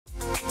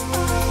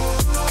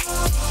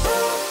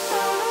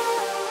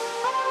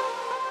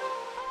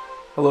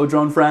Hello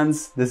drone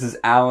friends, this is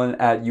Alan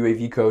at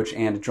UAV Coach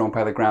and Drone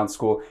Pilot Ground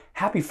School.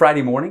 Happy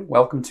Friday morning,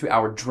 welcome to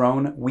our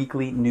Drone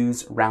Weekly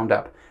News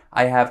Roundup.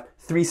 I have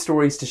 3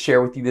 stories to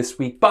share with you this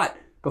week, but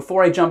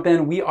before I jump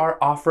in, we are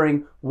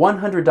offering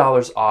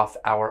 $100 off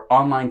our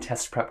online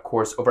test prep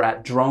course over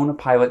at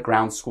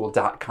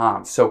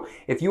dronepilotgroundschool.com. So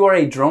if you are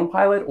a drone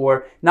pilot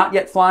or not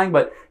yet flying,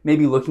 but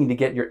maybe looking to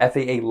get your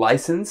FAA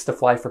license to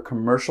fly for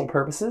commercial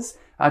purposes,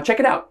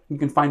 check it out. You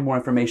can find more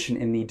information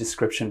in the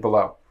description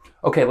below.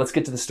 Okay, let's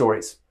get to the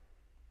stories.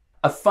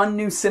 A fun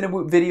new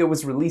Cinewhoop video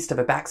was released of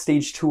a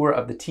backstage tour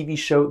of the TV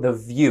show The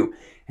View.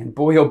 And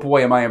boy, oh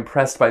boy, am I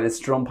impressed by this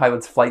drone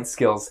pilot's flight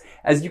skills.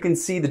 As you can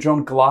see, the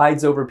drone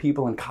glides over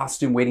people in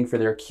costume waiting for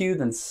their cue,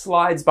 then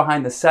slides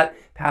behind the set,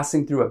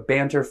 passing through a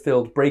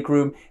banter-filled break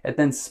room. It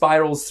then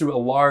spirals through a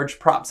large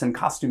props and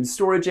costume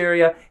storage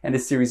area and a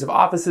series of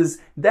offices,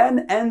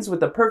 then ends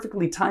with a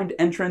perfectly timed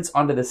entrance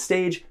onto the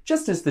stage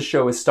just as the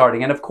show is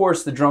starting. And of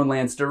course, the drone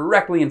lands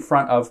directly in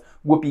front of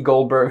Whoopi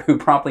Goldberg, who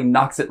promptly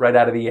knocks it right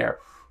out of the air.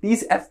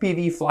 These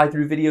FPV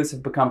fly-through videos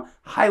have become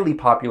highly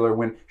popular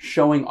when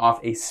showing off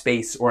a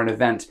space or an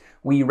event.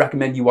 We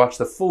recommend you watch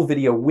the full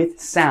video with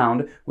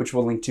sound, which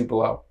we'll link to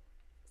below.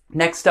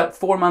 Next up,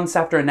 4 months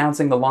after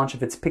announcing the launch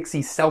of its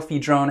Pixy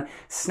selfie drone,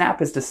 Snap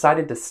has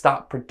decided to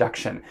stop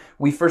production.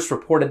 We first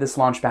reported this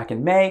launch back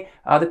in May.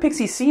 The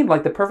Pixy seemed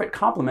like the perfect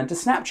complement to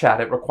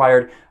Snapchat. It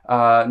required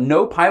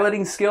no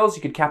piloting skills.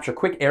 You could capture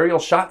quick aerial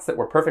shots that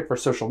were perfect for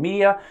social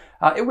media.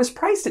 It was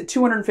priced at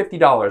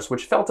 $250,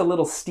 which felt a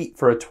little steep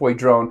for a toy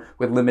drone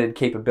with limited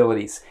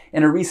capabilities.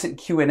 In a recent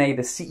Q&A,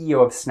 the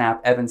CEO of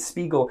Snap, Evan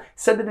Spiegel,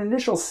 said that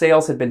initial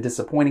sales had been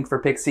disappointing for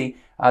Pixy.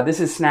 This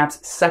is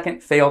Snap's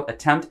second failed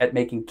attempt at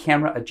making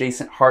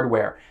camera-adjacent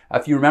hardware.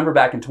 If you remember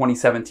back in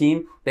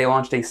 2017, they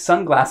launched a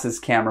sunglasses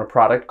camera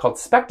product called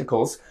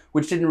Spectacles,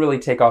 which didn't really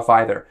take off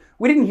either.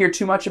 We didn't hear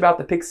too much about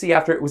the Pixy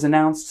after it was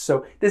announced,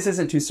 so this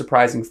isn't too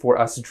surprising for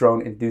us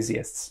drone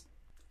enthusiasts.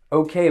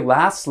 Okay,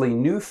 lastly,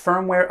 new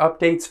firmware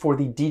updates for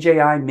the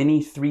DJI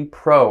Mini 3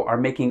 Pro are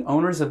making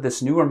owners of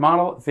this newer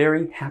model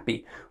very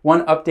happy.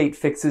 One update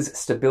fixes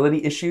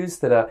stability issues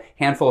that a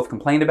handful have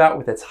complained about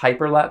with its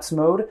hyperlapse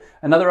mode.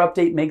 Another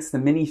update makes the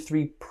Mini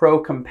 3 Pro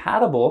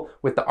compatible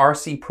with the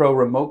RC Pro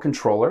remote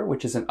controller,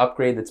 which is an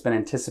upgrade that's been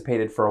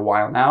anticipated for a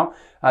while now.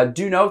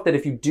 Do note that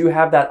if you do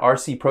have that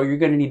RC Pro, you're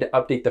going to need to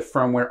update the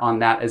firmware on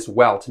that as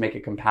well to make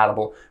it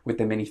compatible with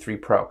the Mini 3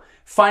 Pro.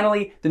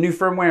 Finally, the new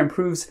firmware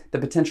improves the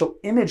potential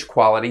image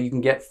quality you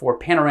can get for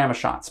panorama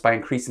shots by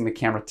increasing the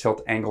camera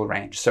tilt angle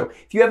range. So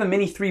if you have a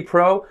Mini 3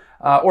 Pro,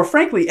 or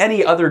frankly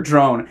any other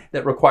drone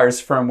that requires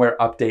firmware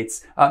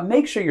updates,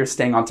 make sure you're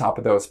staying on top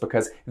of those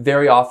because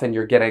very often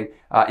you're getting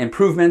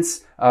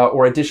improvements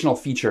or additional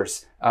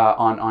features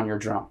on your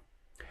drone.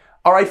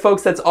 All right,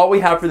 folks, that's all we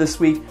have for this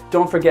week.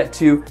 Don't forget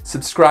to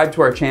subscribe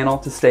to our channel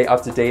to stay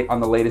up to date on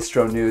the latest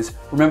drone news.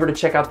 Remember to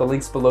check out the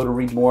links below to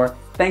read more.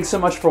 Thanks so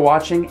much for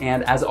watching,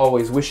 and as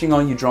always, wishing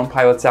all you drone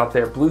pilots out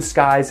there blue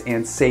skies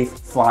and safe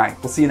flying.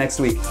 We'll see you next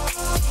week.